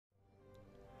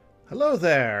Hello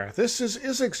there, this is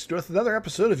Isix with another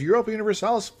episode of Europa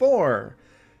Universalis 4.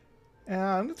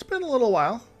 And it's been a little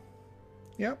while.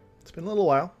 Yep, it's been a little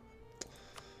while.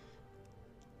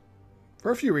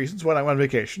 For a few reasons. One, I'm on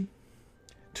vacation.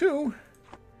 Two,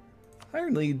 I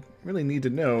really need to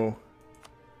know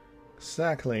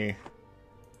exactly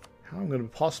how I'm going to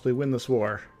possibly win this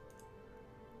war.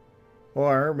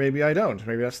 Or maybe I don't.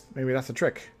 Maybe that's the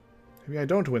trick. Maybe I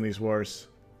don't win these wars.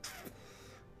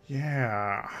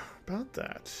 Yeah, about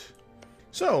that.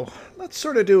 So, let's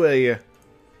sort of do a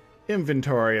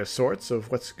inventory of sorts of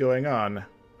what's going on.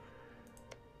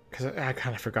 Because I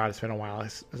kind of forgot, it's been a while,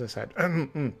 as I said.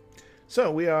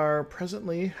 So, we are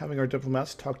presently having our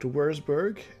diplomats talk to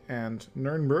Wurzburg and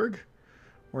Nuremberg.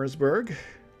 Wurzburg.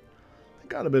 They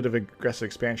got a bit of aggressive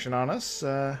expansion on us.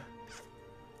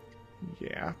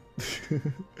 Yeah.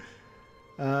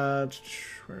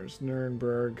 Where's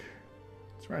Nuremberg?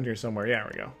 It's around here somewhere. Yeah,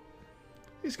 there we go.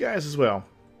 These guys as well.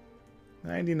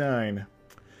 99.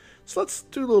 So let's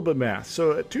do a little bit of math.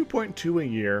 So at 2.2 a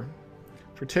year,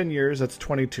 for 10 years, that's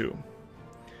 22.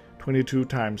 22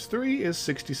 times 3 is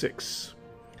 66.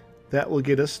 That will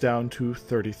get us down to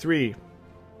 33.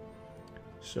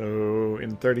 So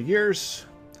in 30 years,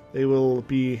 they will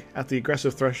be at the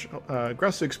aggressive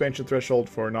expansion threshold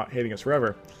for not hating us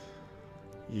forever.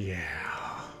 Yeah.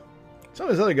 Some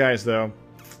of these other guys, though,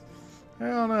 I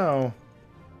don't know.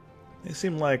 They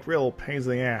seem like real pains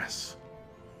in the ass.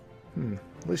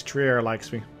 At least Trier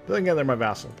likes me. But then again, they're my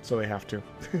vassal, so they have to.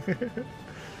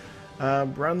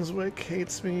 Brunswick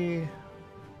hates me.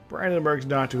 Brandenburg's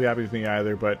not too happy with me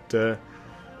either, but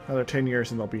another 10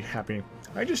 years and they'll be happy.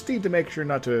 I just need to make sure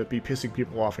not to be pissing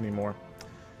people off anymore.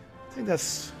 I think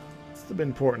that's the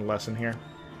important lesson here.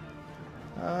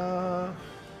 What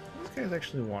do these guys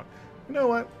actually want? You know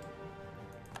what?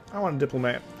 I want a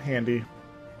diplomat handy.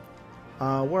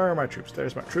 Where are my troops?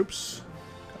 There's my troops.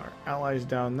 Our allies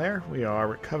down there. We are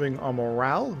recovering on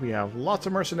morale. We have lots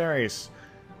of mercenaries.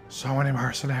 So many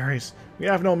mercenaries. We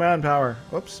have no manpower.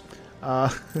 Whoops.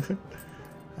 I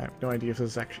have no idea if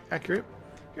this is actually accurate.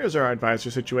 Here's our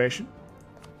advisor situation.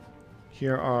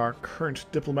 Here are our current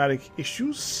diplomatic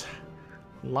issues.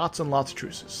 Lots and lots of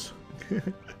truces.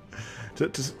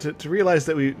 to realize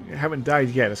that we haven't died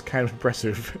yet is kind of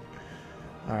impressive.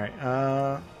 Alright,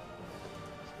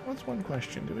 what's one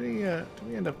question? Did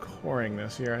we end up coring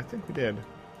this here? I think we did. At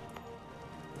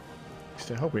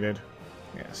least I hope we did.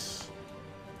 Yes.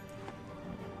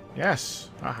 Yes!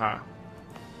 Haha.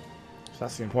 So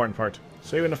that's the important part.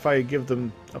 So even if I give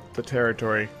them up the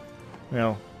territory,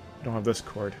 well, I don't have this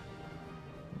cord.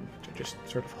 To just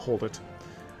sort of hold it.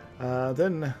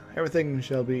 Then everything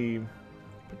shall be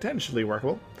potentially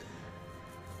workable.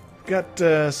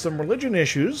 Got some religion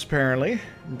issues, apparently.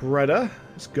 Breda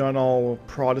has gone all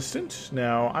Protestant.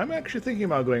 Now, I'm actually thinking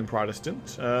about going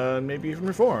Protestant, maybe even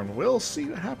Reformed. We'll see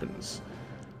what happens.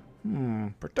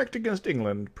 Protect against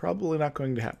England. Probably not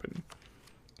going to happen.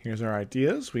 Here's our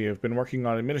ideas. We have been working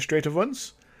on administrative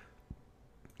ones.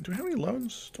 Do we have any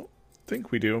loans? Don't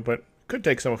think we do, but could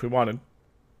take some if we wanted.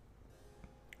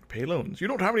 Pay loans. You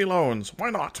don't have any loans.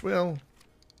 Why not? Well,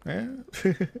 eh?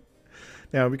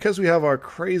 Now, because we have our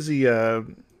crazy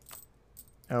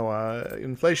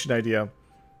inflation idea,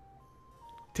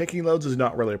 taking loans is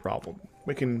not really a problem.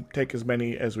 We can take as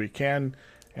many as we can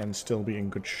and still be in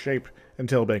good shape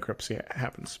until bankruptcy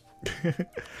happens.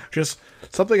 Just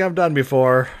something I've done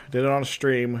before. Did it on a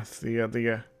stream with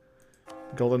the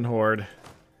Golden Horde.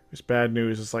 It's bad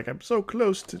news. It's like, I'm so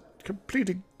close to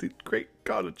completing the great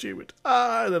god achievement.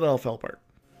 And then it all fell apart.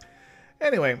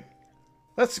 Anyway,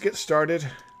 let's get started.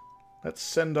 Let's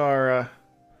send our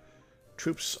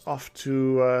troops off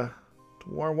to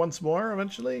war once more,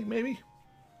 eventually, maybe?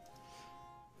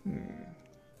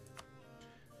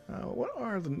 What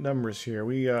are the numbers here?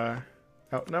 We are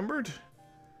outnumbered,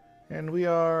 and we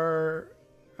are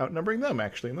outnumbering them,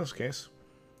 actually, in this case.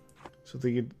 So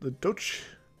the Dutch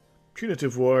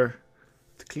punitive war,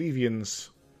 the Clevians.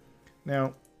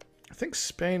 Now, I think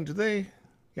Spain, do they?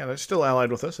 Yeah, they're still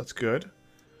allied with us, that's good.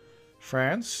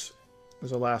 France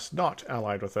is, alas, not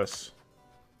allied with us.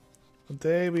 Would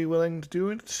they be willing to do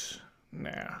it?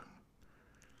 Nah.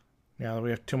 Yeah,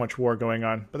 we have too much war going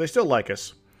on, but they still like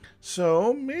us.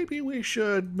 So, maybe we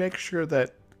should make sure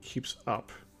that keeps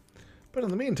up. But in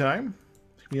the meantime,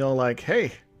 be all like,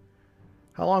 hey,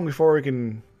 how long before we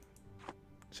can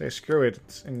say screw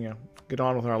it and, you know, get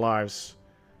on with our lives?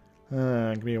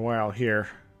 Give me a while here.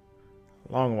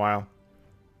 A long while.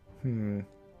 I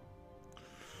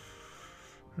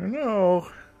don't know.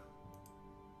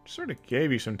 Sort of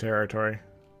gave you some territory.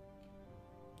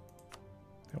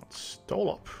 They want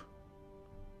Stolop.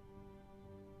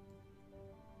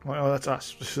 Well, that's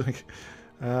us.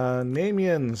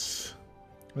 Namians.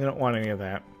 We don't want any of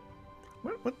that.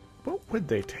 What would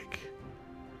they take?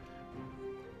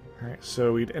 Alright,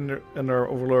 so we'd end our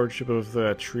overlordship of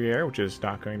the Trier, which is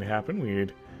not going to happen.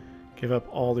 We'd give up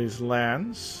all these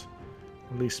lands.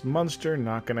 Release Munster,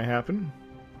 not going to happen.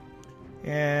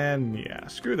 And yeah,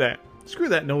 screw that. Screw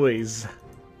that noise.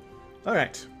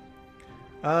 Alright.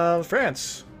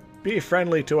 France, be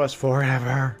friendly to us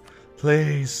forever.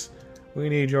 Please. We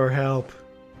need your help.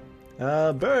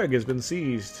 Berg has been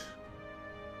seized.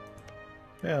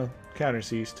 Well,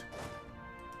 counter-seized.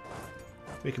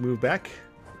 We can move back.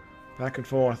 Back and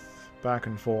forth. Back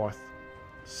and forth.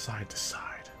 Side to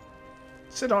side.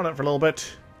 Sit on it for a little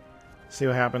bit. See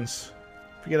what happens.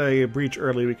 If we get a breach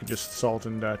early, we can just assault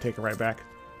and take it right back.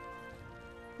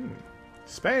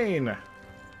 Spain!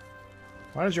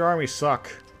 Why does your army suck?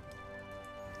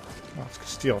 Well, it's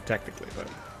Castile, technically, but...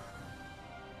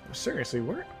 Seriously,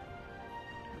 where...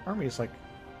 Army is, like,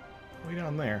 way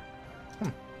down there.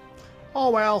 Oh,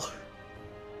 well.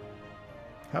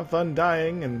 Have fun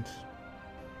dying and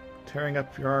tearing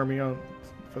up your army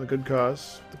for the good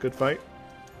cause, the good fight.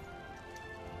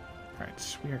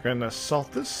 Alright, we are going to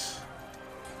assault this.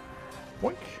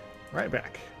 Boink. Right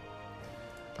back.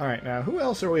 Alright, now, who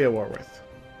else are we at war with?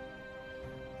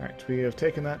 Alright, we have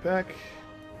taken that back.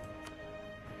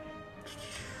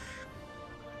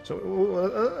 So,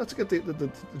 let's get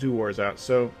the two wars out.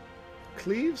 So,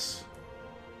 Cleves?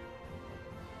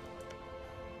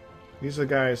 These are the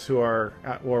guys who are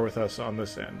at war with us on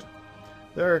this end.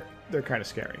 They're kind of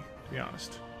scary, to be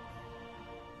honest.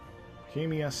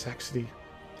 Bohemia, Saxony.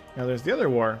 Now there's the other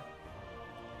war,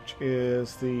 which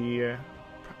is the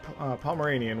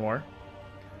Pomeranian War,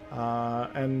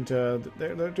 and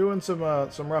they're doing some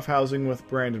rough housing with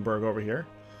Brandenburg over here.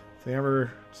 If they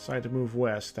ever decide to move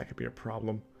west, that could be a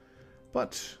problem.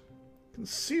 But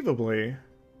conceivably,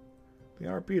 they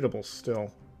are beatable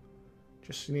still.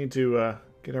 Just need to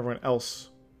get everyone else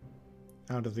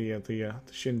out of the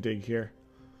shindig here.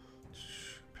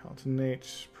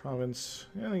 Palatinate, province,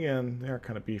 and again, they are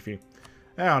kind of beefy.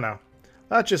 I don't know.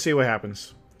 Let's just see what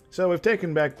happens. So we've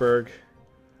taken back Berg.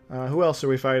 Who else are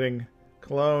we fighting?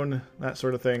 Cologne, that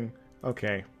sort of thing.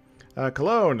 Okay.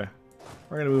 Cologne!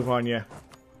 We're gonna move on you.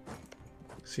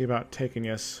 See about taking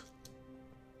us.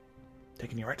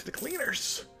 Taking you right to the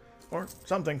cleaners! Or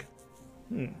something.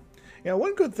 Yeah,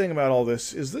 one good thing about all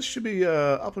this is this should be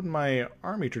up in my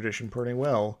army tradition pretty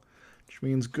well. Which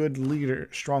means good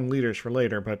strong leaders for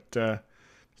later, but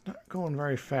it's not going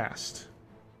very fast.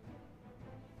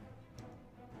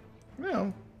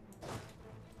 Well,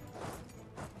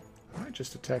 I might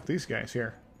just attack these guys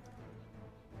here.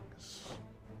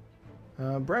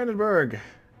 Brandenburg.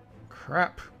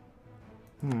 Crap.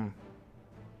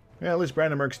 Yeah, at least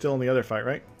Brandenburg's still in the other fight,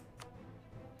 right?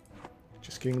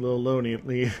 Just getting a little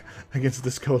lonely against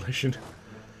this coalition.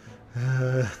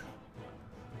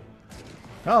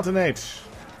 Alternate!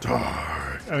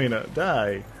 Die!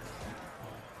 Die.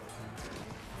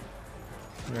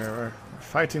 We're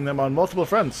fighting them on multiple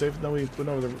fronts, even though we went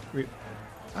over the...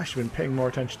 I should have been paying more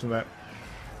attention to that.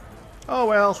 Oh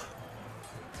well.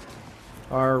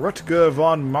 Our Rutger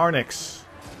von Marnix.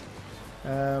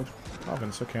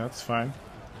 Province, okay, that's fine.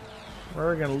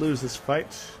 We're gonna lose this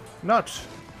fight. Not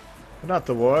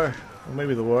the war. Well,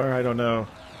 maybe the war, I don't know.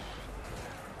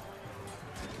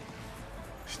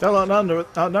 Still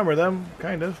outnumber them,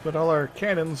 kind of, but all our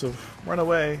cannons have run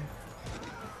away.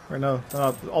 Or no,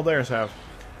 all theirs have.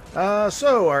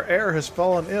 So, our heir has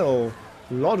fallen ill.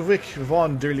 Lodwig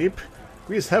von der Lippe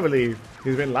breathes heavily.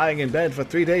 He's been lying in bed for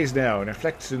 3 days now, and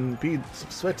reflects in beads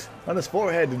of sweat on his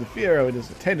forehead and the fear in his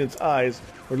attendant's eyes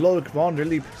for Lodwig von der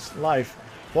Lippe's life.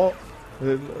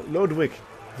 Lodwig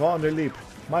von der Lippe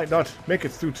might not make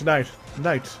it through tonight,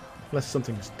 unless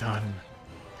something's done.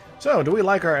 So, do we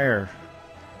like our heir?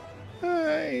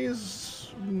 He's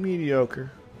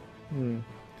mediocre.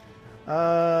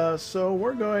 So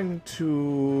we're going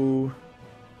to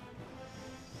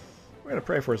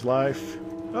pray for his life.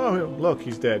 Oh, look,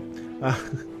 he's dead.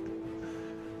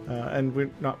 And we're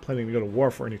not planning to go to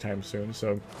war for any time soon,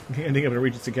 so ending up in a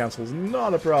Regency Council is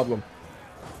not a problem.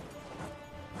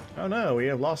 Oh no, we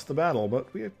have lost the battle,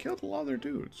 but we have killed a lot of their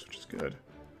dudes, which is good.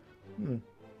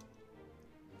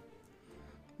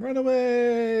 Run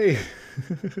away!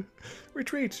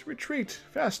 Retreat! Retreat!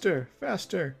 Faster!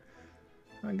 Faster!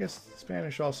 I guess the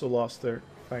Spanish also lost their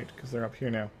fight because they're up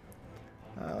here now.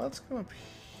 Let's come up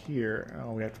here.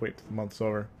 Oh, we have to wait till the month's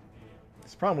over.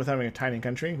 It's the problem with having a tiny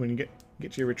country when you get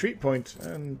to your retreat point,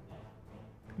 and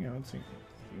you know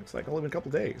it's like only a couple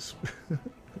days.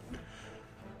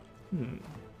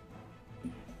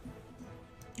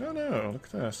 Oh no, look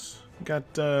at this. We got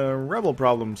rebel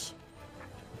problems.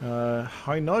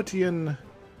 Hainautian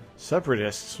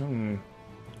separatists.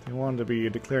 They wanted to be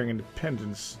declaring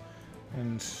independence.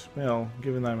 And, well,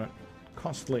 given them a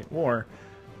constantly at war,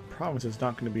 the province is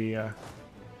not going to be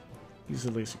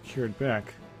easily secured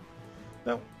back.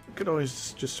 Well, we could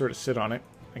always just sort of sit on it,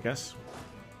 I guess.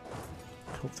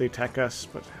 Hope they attack us,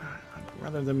 but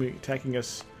rather than be attacking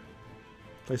us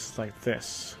places like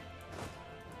this.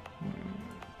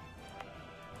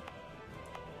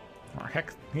 Or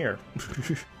heck, here.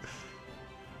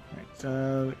 Right,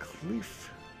 the Cleef.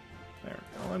 There,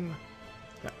 going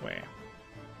that way.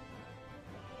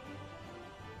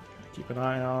 Keep an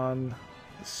eye on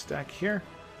the stack here.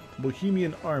 The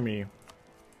Bohemian Army.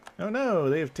 Oh no,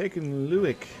 they have taken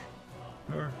Luik.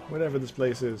 Or whatever this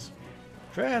place is.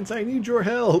 France, I need your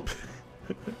help!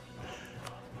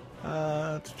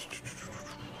 I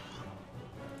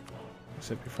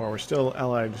said before, we're still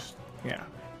allied. Yeah.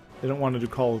 They don't want to do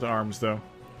call to arms, though.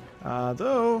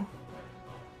 Though,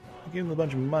 give them a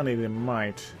bunch of money, they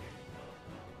might.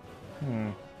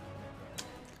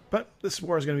 But this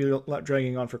war is going to be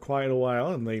dragging on for quite a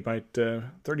while, and they might,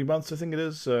 30 months, I think it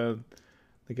is,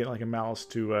 they get like a mouse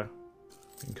to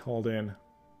being called in.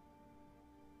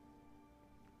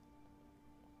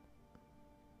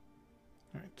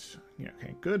 Alright, yeah,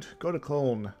 okay, good. Go to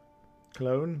Cologne.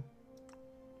 Cologne?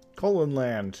 Cologne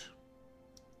land.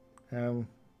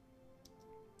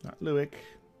 Not Luik.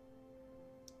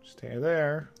 Stay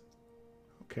there.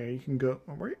 Okay, you can go.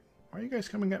 Why are you guys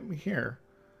coming at me here?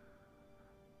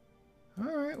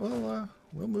 Alright, well,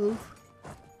 we'll move.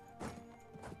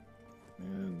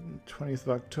 And 20th of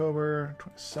October,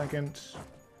 22nd,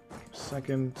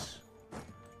 2nd,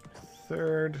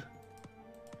 3rd.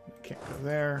 Can't go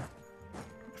there.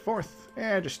 4th.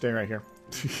 Just stay right here.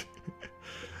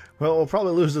 Well, we'll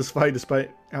probably lose this fight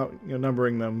despite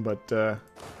outnumbering them, but,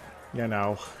 you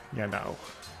know.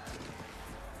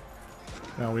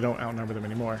 No, we don't outnumber them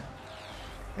anymore.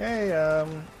 Hey,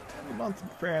 every month in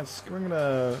France, we're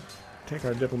gonna take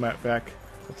our diplomat back.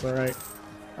 That's alright.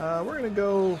 We're gonna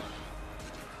go...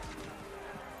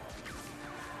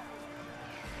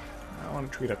 I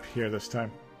want to treat up here this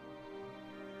time.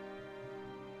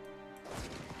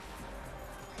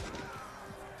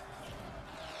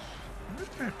 Why do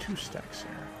I have 2 stacks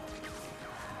here?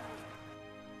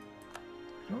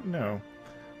 I don't know.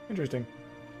 Interesting.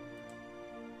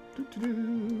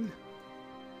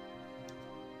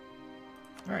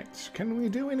 Alright, can we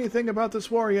do anything about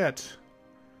this war yet?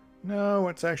 No,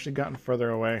 it's actually gotten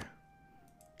further away.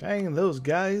 Dang, those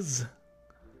guys.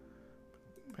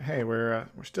 Hey, we're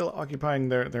still occupying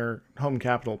their home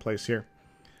capital place here.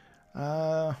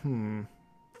 So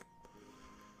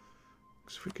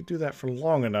if we could do that for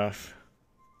long enough.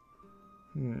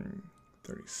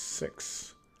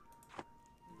 36.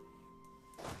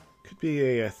 Could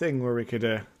be a thing where we could,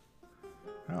 I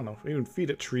don't know, even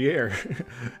feed it Trier.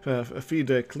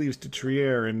 Feed Cleves to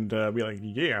Trier and be like,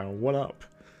 yeah, what up?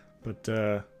 But,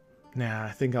 nah,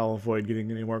 I think I'll avoid getting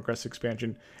any more aggressive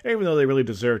expansion, even though they really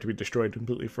deserve to be destroyed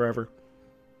completely forever.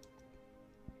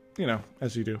 You know,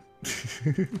 as you do.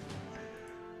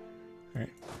 Alright.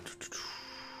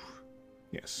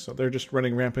 Yes, so they're just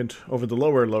running rampant over the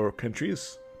lower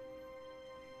countries.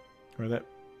 Or that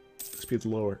must be the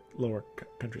lower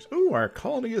countries. Ooh, our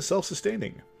colony is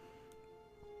self-sustaining.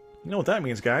 You know what that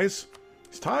means, guys?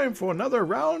 It's time for another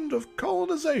round of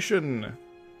colonization.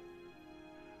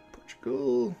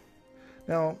 Portugal.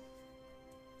 Now,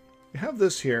 you have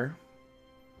this here.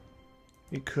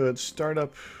 You could start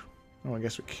up... Oh, I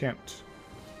guess we can't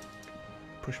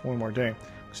push one more day.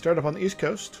 Start up on the East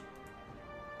Coast.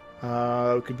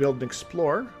 We could build an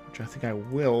Explorer, which I think I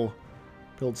will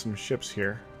build some ships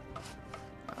here.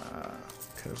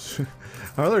 Because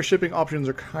our other shipping options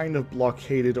are kind of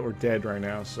blockaded or dead right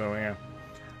now, so yeah.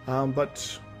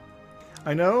 But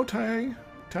I know,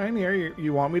 Tyneer,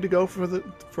 you want me to go for the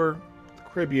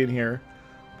Caribbean here.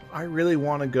 I really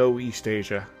want to go East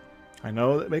Asia. I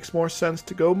know that makes more sense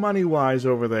to go money-wise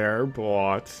over there,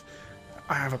 but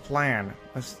I have a plan.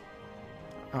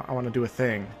 I want to do a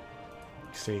thing.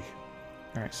 You see.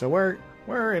 Alright, so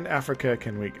where in Africa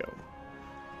can we go?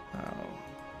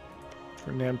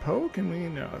 For Nampo, can we?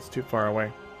 No, that's too far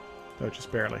away. Though,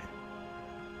 just barely.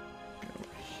 Go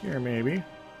here, maybe.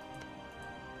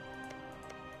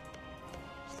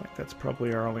 Looks like that's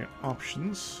probably our only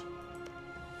options.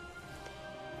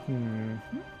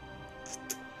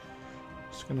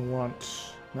 Just gonna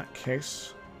want, in that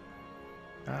case...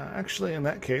 actually, in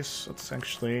that case, let's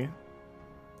actually...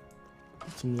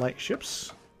 get some light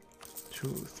ships. 2,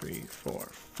 3, 4,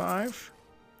 5.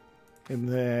 And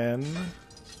then...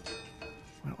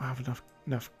 We don't have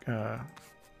enough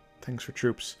things for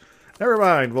troops. Never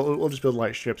mind. We'll just build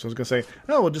light ships. I was gonna say,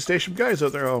 no, we'll just station guys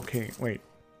out there. Okay, wait.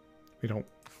 We don't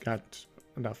got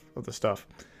enough of the stuff.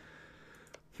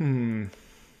 I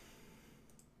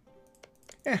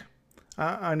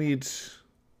need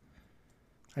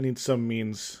some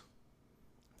means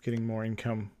of getting more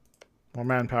income, more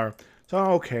manpower. So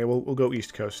okay, we'll go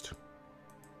East Coast.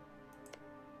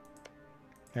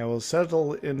 I will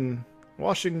settle in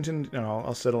Washington. No,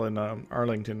 I'll settle in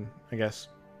Arlington, I guess.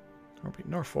 Or be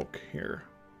Norfolk here.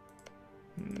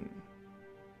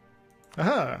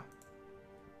 Aha!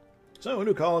 So a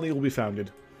new colony will be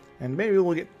founded. And maybe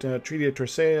we'll get Treaty of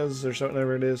Torsalles or something,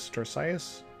 whatever it is.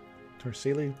 Torsalles?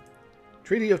 Torsali?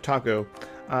 Treaty of Taco.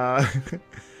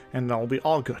 And that'll be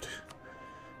all good.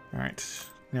 Alright.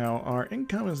 Now, our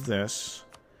income is this.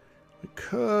 We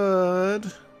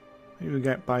could maybe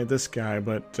get by this guy,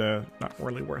 but not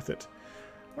really worth it.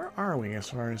 Where are we as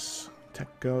far as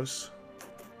tech goes?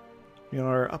 We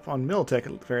are up on mill tech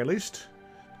at the very least.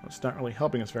 It's not really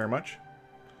helping us very much.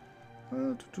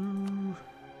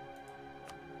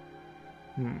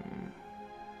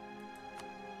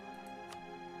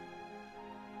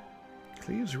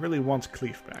 Cleves really wants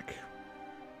Cleef back.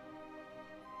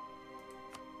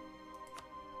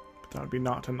 But that would be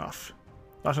not enough.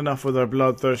 Not enough for their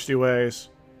bloodthirsty ways.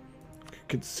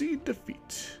 Concede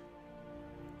defeat.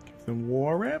 Give them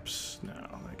war reps? No,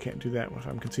 I can't do that if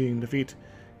I'm conceding defeat.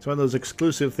 It's one of those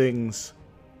exclusive things.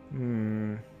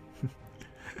 The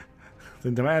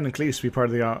demand and Cleese to be part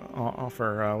of the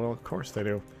offer. Well, of course they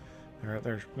do.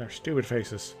 They're stupid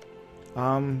faces.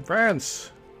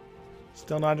 France!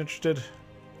 Still not interested?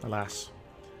 Alas.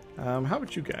 How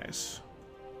about you guys?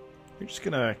 You're just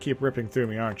gonna keep ripping through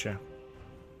me, aren't you?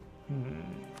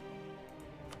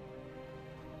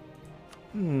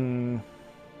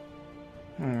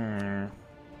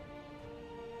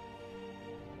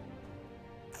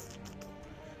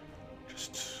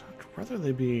 Just, I'd rather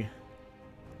they be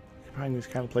occupying these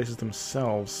kind of places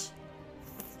themselves.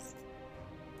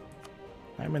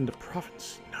 I'm in the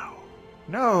province. No.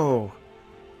 No!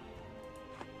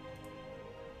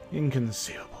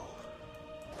 Inconceivable.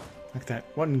 Like that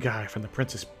one guy from The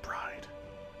Princess Bride.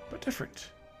 But different.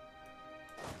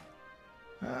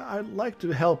 I'd like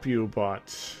to help you, but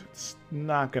it's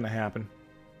not gonna happen.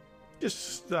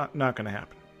 Just not gonna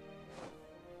happen.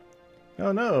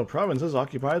 Oh no, provinces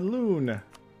occupied Loon.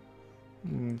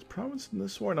 Province in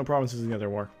this war? No, province is in the other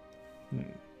war.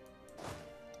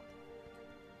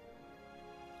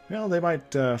 Well, they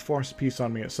might force peace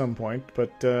on me at some point,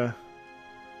 but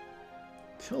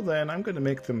till then, I'm going to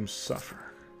make them suffer.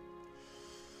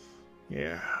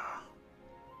 Yeah.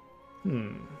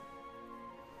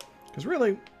 Because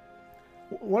really,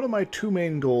 one of my two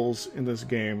main goals in this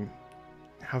game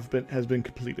has been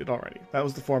completed already. That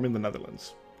was the forming the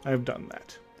Netherlands. I have done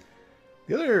that.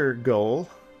 The other goal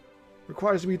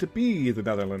requires me to be the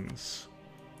Netherlands.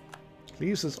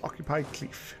 Cleves has occupied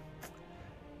Cleef.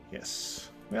 Yes.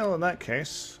 Well, in that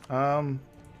case,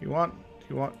 you want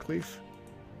Cleef?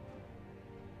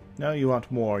 No, you want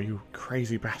more, you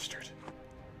crazy bastard.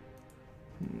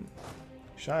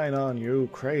 Shine on, you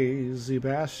crazy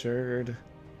bastard.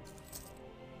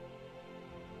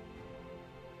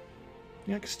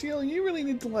 Yeah, Castile, you really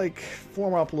need to, like,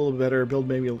 form up a little bit better, build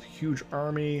maybe a huge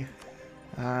army,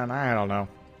 and I don't know.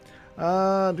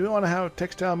 Do we want to have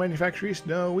textile manufactories?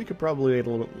 No, we could probably wait a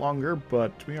little bit longer,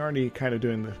 but we're already kind of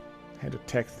doing the head of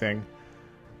tech thing.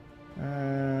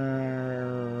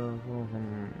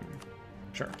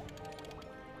 Sure.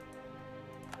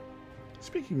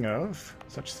 Speaking of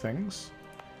such things,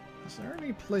 is there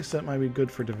any place that might be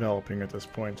good for developing at this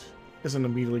point? Isn't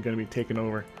immediately going to be taken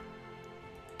over.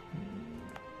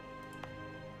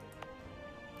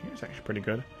 Here's actually pretty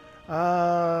good.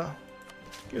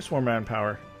 Give us more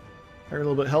manpower. Every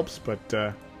little bit helps, but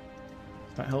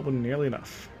it's not helping nearly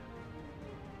enough.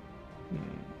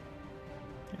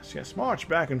 Yes, march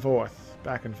back and forth,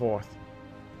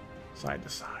 side to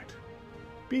side.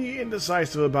 Be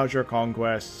indecisive about your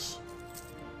conquests.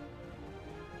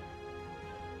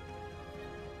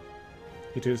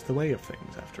 It is the way of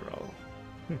things, after all.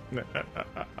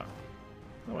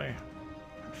 Oh wait,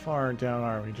 how far down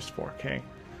are we? Just 4K.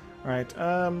 Alright,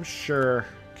 sure.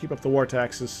 Keep up the war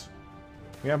taxes.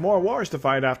 We have more wars to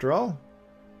fight, after all.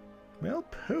 Well,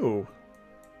 pooh.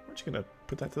 We're just gonna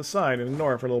put that to the side and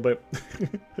ignore it for a little bit.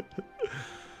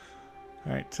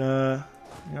 Alright,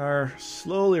 we are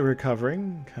slowly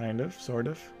recovering, kind of, sort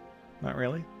of. Not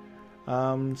really.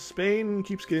 Spain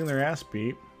keeps getting their ass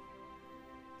beat.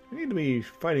 We need to be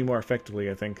fighting more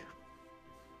effectively, I think.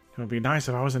 It would be nice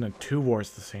if I wasn't in 2 wars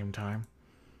at the same time.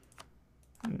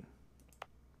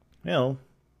 Well,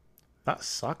 that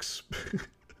sucks.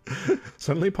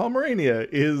 Suddenly Pomerania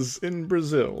is in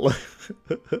Brazil.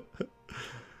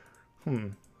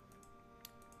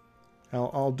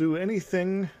 I'll do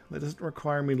anything that doesn't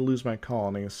require me to lose my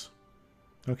colonies.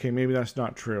 Okay, maybe that's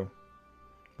not true.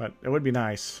 But it would be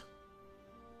nice.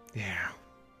 Yeah.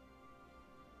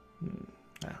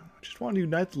 I just want to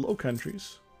unite the Low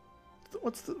Countries.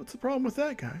 What's the problem with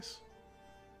that, guys?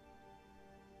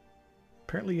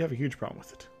 Apparently you have a huge problem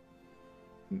with it.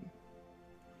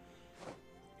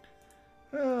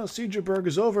 Siegeberg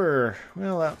is over.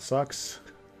 Well, that sucks.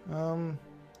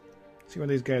 See where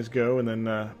these guys go and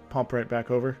then pump right back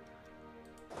over.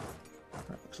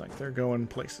 Looks like they're going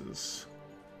places.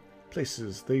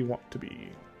 Places they want to be.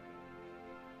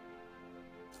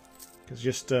 Because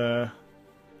just, if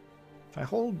I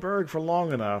hold Berg for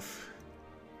long enough...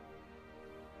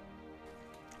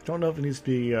 I don't know if it needs to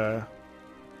be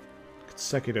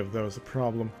consecutive, though, is the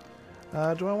problem.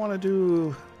 Do I want to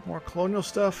do more colonial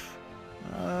stuff?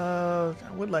 I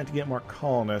would like to get more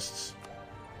colonists.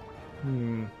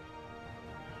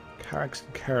 Carracks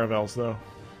and caravels, though.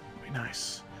 Would be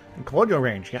nice. And colonial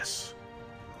range, yes.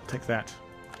 I'll take that.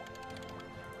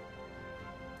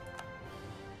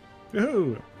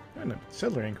 Yoo-hoo! And a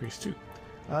settler increase, too.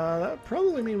 That would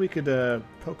probably mean we could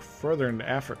poke further into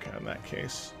Africa in that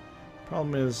case.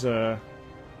 Problem is,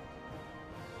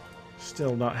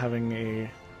 still not having a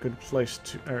good place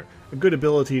to, or a good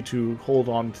ability to hold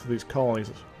on to these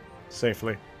colonies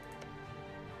safely.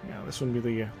 Yeah, this wouldn't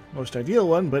be the most ideal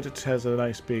one, but it has a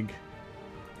nice big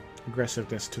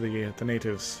aggressiveness to the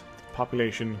natives. The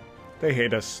population, they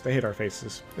hate us. They hate our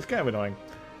faces. It's kind of annoying.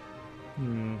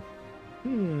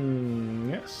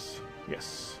 Yes.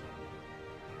 Yes.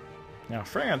 Now,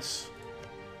 France.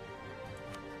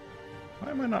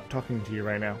 Why am I not talking to you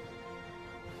right now?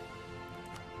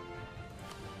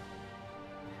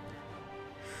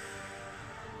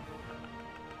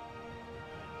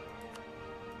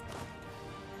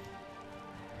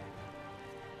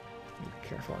 Be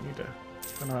careful, I need to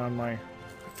put on my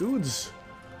dudes.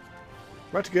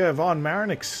 Rutger von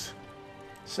Marnix.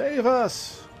 Save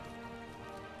us!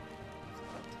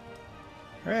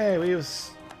 Hooray, we've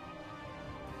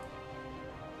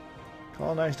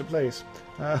colonized a place.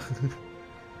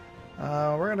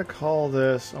 We're gonna call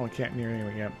this... Oh, I can't near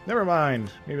anyone yet. Never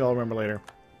mind. Maybe I'll remember later.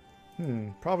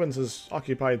 Provinces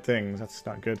occupied things. That's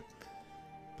not good.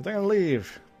 But they're gonna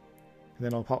leave. And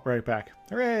then I'll pop right back.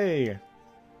 Hooray!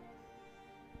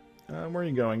 Where are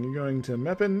you going? You're going to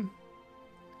Meppen.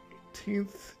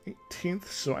 18th.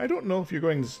 So I don't know if you're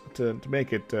going to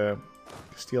make it,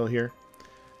 Castile here.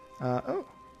 Oh.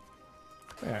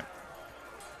 Yeah.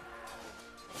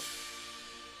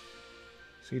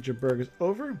 Siegeberg is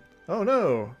over. Oh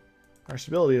no! Our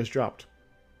stability has dropped.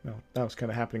 No, that was kind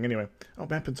of happening anyway. Oh,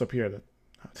 Meppen's up here.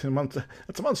 That's a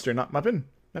monster, not Meppen.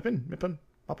 Meppen.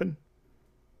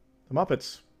 The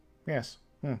Muppets. Yes.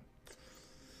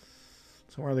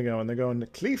 So where are they going? They're going to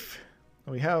Cleef.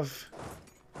 We have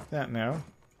that now.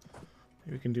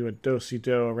 Maybe we can do a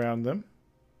do-si-do around them.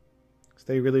 Because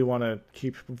they really want to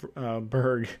keep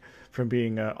Berg from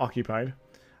being occupied.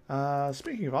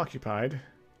 Speaking of occupied,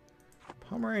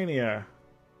 Pomerania.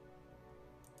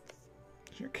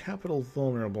 Is your capital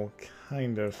vulnerable?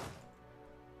 Kind of.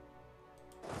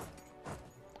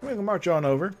 We can march on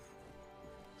over.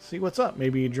 See what's up.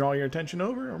 Maybe draw your attention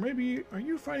over, or maybe are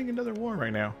you fighting another war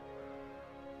right now?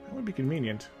 That would be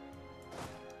convenient.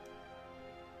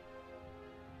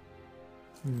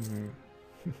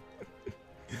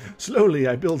 Slowly,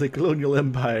 I build a colonial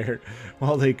empire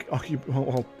while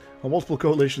multiple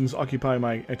coalitions occupy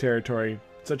my territory in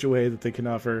such a way that they can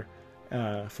offer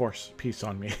force peace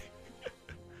on me.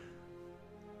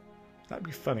 That'd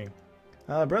be funny.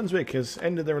 Brunswick has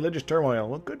ended their religious turmoil.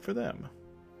 Well, good for them.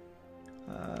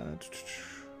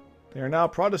 They are now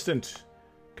Protestant.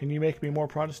 Can you make me more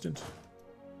Protestant?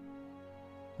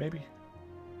 Maybe.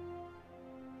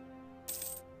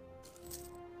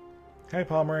 Hey,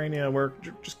 Pomerania, we're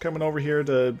just coming over here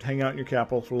to hang out in your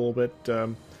capital for a little bit. I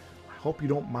hope you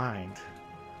don't mind.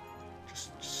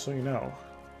 Just so you know.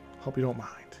 Hope you don't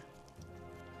mind.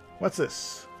 What's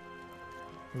this?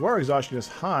 War exhaustion is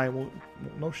high. Well,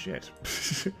 no shit.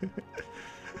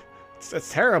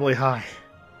 It's terribly high.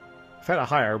 I've had it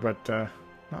higher, but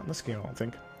not in this game, I don't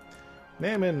think.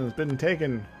 Naaman has been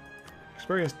taken.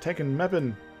 Experience taken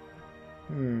Meppen.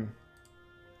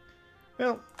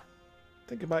 Well, I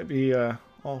think it might be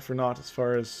all for naught as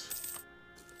far as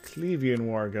Clevian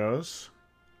War goes.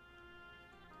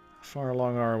 How far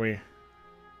along are we?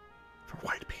 For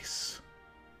white peace.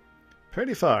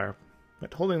 Pretty far,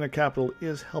 but holding the capital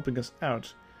is helping us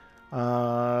out.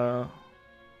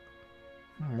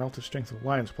 Relative strength of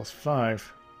alliance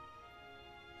 +5.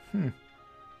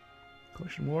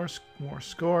 Coalition war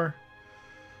score.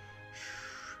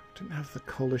 Didn't have the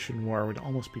coalition war, would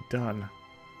almost be done.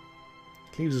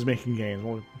 Cleves is making gains.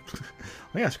 Well,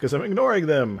 yes, because I'm ignoring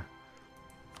them.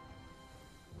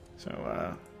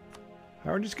 So,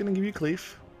 Howard just gonna give you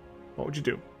Cleave. What would you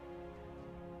do?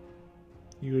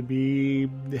 You would be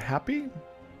happy,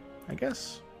 I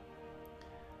guess.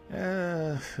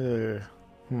 Let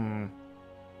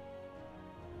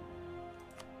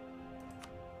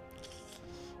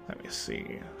me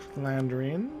see.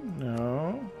 Flandrian,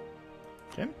 no.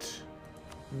 Kent,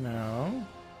 no.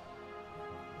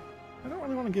 I don't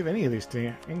really want to give any of these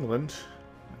to England.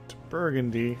 To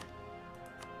Burgundy.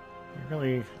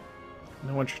 Really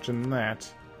no interest in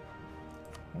that.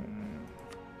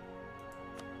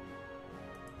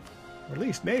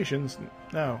 Release nations?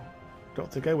 No.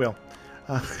 Don't think I will.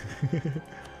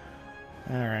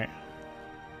 Alright.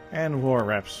 And war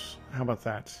reps. How about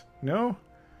that? No?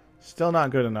 Still not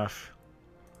good enough.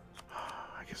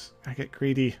 I guess I get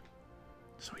greedy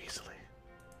so easily.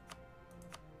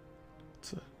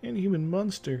 It's an inhuman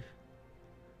monster.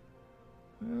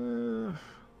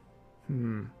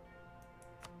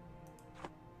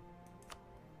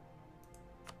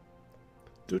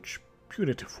 Dutch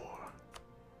punitive war.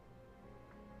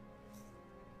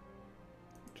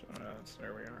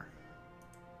 There we are.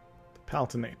 The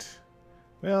Palatinate.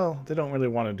 Well, they don't really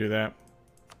want to do that.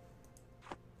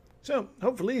 So,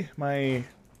 hopefully, my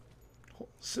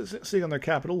sitting on their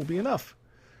capital will be enough.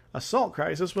 Assault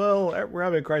crisis? Well, we're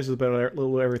having a crisis about a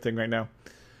little everything right now.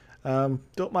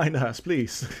 Don't mind us,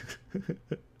 please.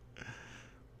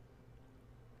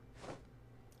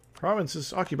 Province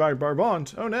is occupied by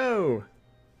Barbont. Oh no!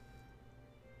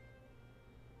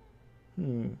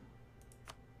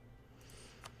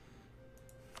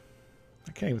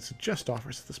 I can't even suggest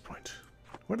offers at this point.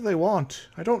 What do they want?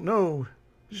 I don't know.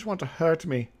 They just want to hurt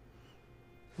me.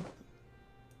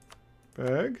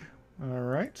 Berg.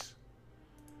 Alright.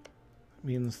 That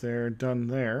means they're done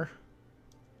there.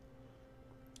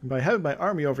 And by having my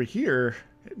army over here,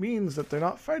 it means that they're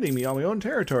not fighting me on my own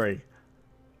territory.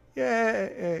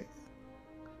 Yay!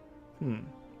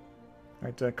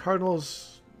 Alright,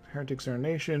 Cardinals, Heretics are a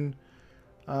nation.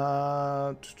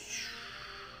 Well,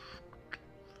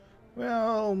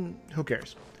 who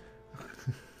cares?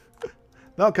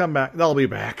 They'll come back. They'll be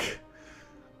back.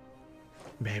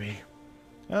 Maybe.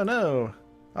 Oh no.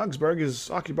 Augsburg has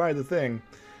occupied the thing.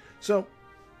 So,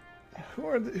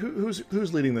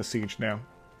 who's leading the siege now?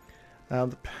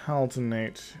 The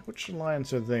Palatinate. Which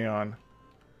alliance are they on?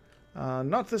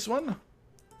 Not this one.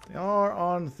 They are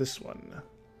on this one.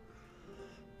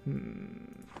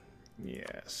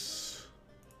 Yes.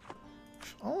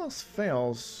 If all else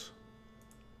fails,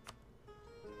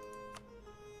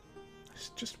 I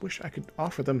just wish I could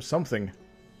offer them something.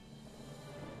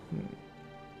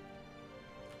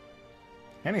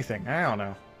 Anything. I don't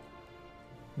know.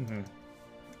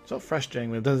 So frustrating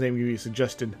when it doesn't even give you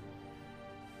suggested.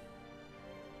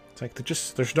 It's like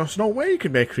there's no way you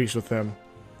can make peace with them.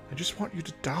 I just want you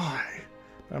to die.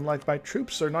 But I'm like, my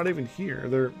troops are not even here.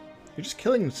 You're just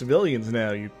killing civilians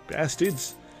now, you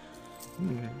bastards.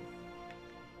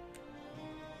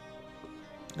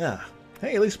 Ah.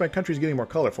 Hey, at least my country's getting more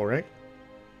colorful, right?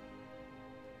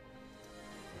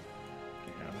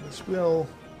 Yeah, this will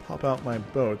pop out my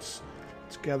boats.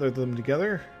 Let's gather them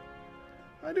together.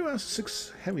 I do have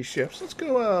 6 heavy ships. Let's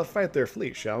go fight their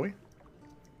fleet, shall we?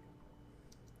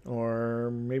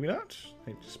 Or maybe not.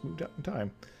 I just moved out in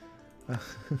time.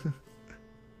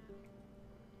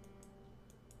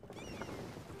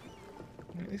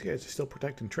 These guys are still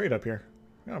protecting trade up here.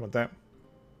 How about that?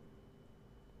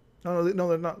 No,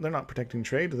 they're not. They're not protecting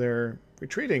trade. They're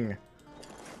retreating.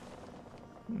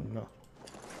 No,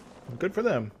 good for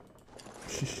them.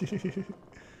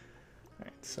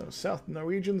 Alright, so South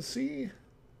Norwegian Sea.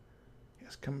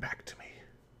 Yes, come back to me.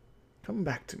 Come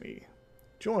back to me.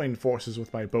 Join forces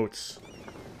with my boats,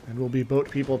 and we'll be boat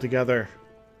people together.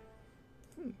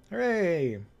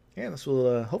 Hooray! And this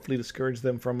will hopefully discourage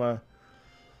them from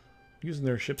using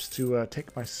their ships to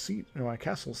take my seat or my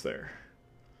castles there.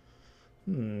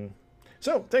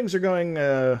 So things are going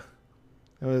up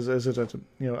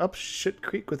shit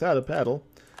creek without a paddle,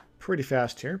 pretty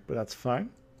fast here, but that's fine.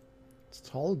 It's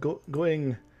all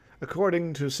going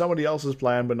according to somebody else's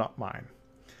plan, but not mine.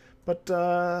 But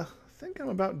I think I'm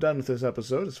about done with this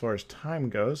episode as far as time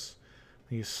goes.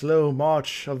 The slow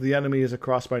march of the enemies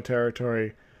across my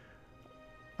territory,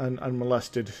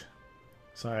 unmolested,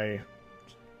 as I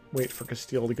wait for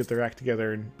Castile to get their act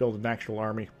together and build an actual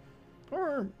army.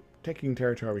 Or taking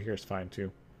territory over here is fine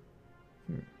too.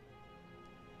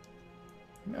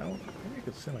 No, maybe I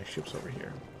could send my ships over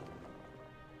here.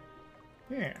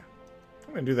 Yeah,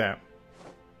 I'm gonna do that.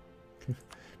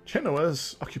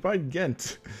 Genoa's occupied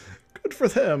Ghent. Good for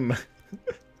them.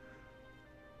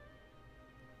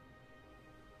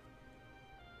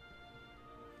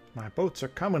 My boats are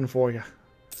coming for you,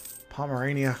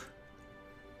 Pomerania.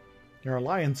 Your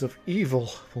alliance of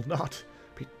evil will not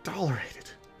be tolerated.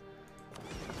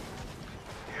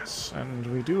 Yes, and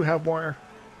we do have more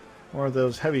of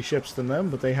those heavy ships than them,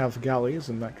 but they have galleys,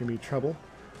 and that can be trouble.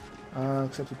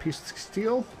 Except the piece of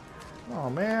steel. Oh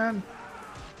man,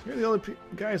 you're the only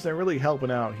guys that are really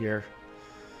helping out here.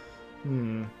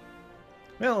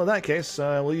 Well, in that case,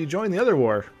 will you join the other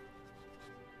war?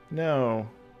 No.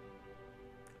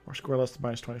 Or score less than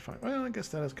 -25. Well, I guess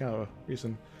that is kind of a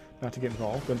reason not to get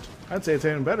involved, but I'd say it's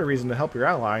an even better reason to help your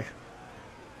ally.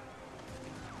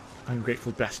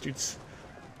 Ungrateful bastards.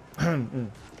 Yeah,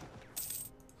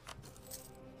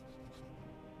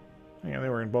 they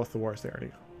were in both the wars. They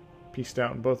already pieced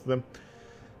out in both of them.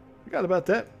 Forgot about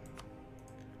that.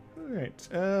 Alright,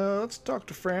 let's talk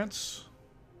to France.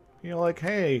 You know, like,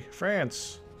 hey,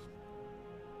 France.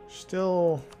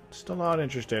 Still not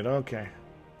interested. Okay.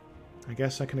 I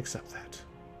guess I can accept that.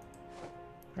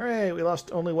 Alright, we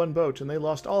lost only one boat, and they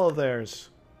lost all of theirs.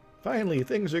 Finally,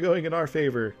 things are going in our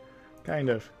favor. Kind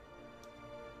of.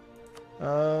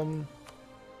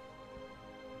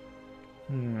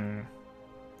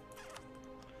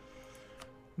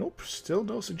 Nope, still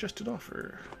no suggested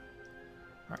offer.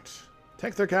 Alright.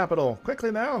 Take their capital.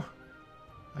 Quickly now!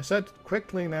 I said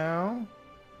quickly now.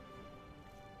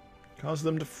 Cause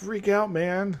them to freak out,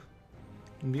 man.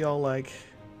 And be all like,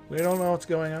 we don't know what's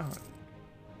going on.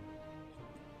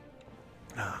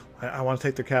 I want to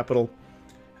take their capital.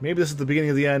 Maybe this is the beginning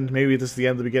of the end. Maybe this is the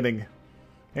end of the beginning.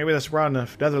 Maybe this run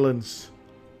of Netherlands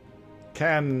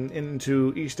can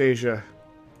into East Asia.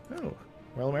 Oh,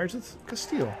 royal marriage with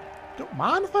Castile. Don't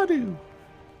mind if I do.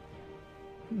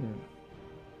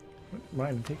 Wouldn't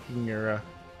mind taking your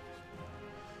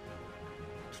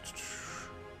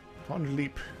Ponder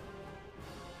Leap.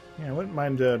 Yeah, I wouldn't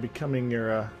mind becoming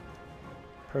your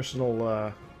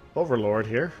personal overlord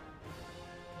here.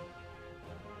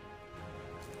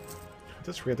 I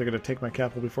just forget they're going to take my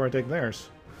capital before I take theirs.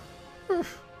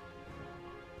 Oof.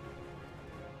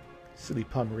 Silly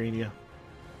Pomerania.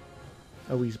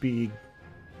 Always being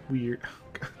weird.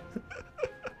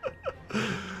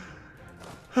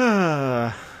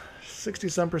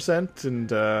 60-some%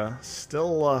 and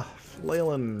still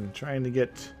flailing, trying to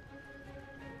get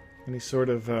any sort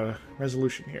of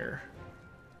resolution here.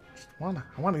 I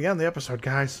want to end the episode,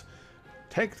 guys.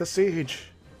 Take the siege.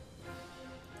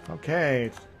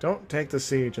 Okay, don't take the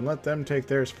siege and let them take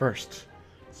theirs first.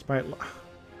 Despite...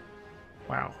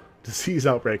 Wow. Disease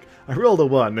outbreak. I rolled a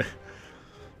 1.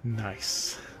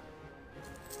 Nice.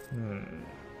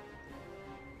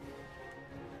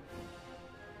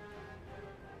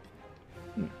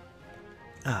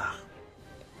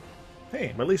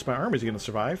 Hey, but at least my army's going to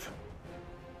survive.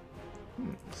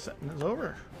 Setting is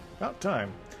over. About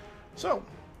time. So,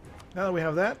 now that we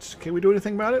have that, can we do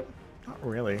anything about it? Not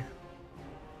really.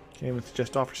 Can't even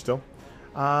suggest offer still.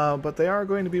 But they are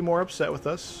going to be more upset with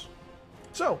us.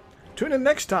 So, tune in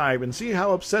next time and see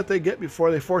how upset they get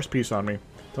before they force peace on me.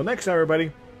 Till next time,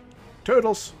 everybody.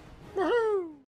 Toodles!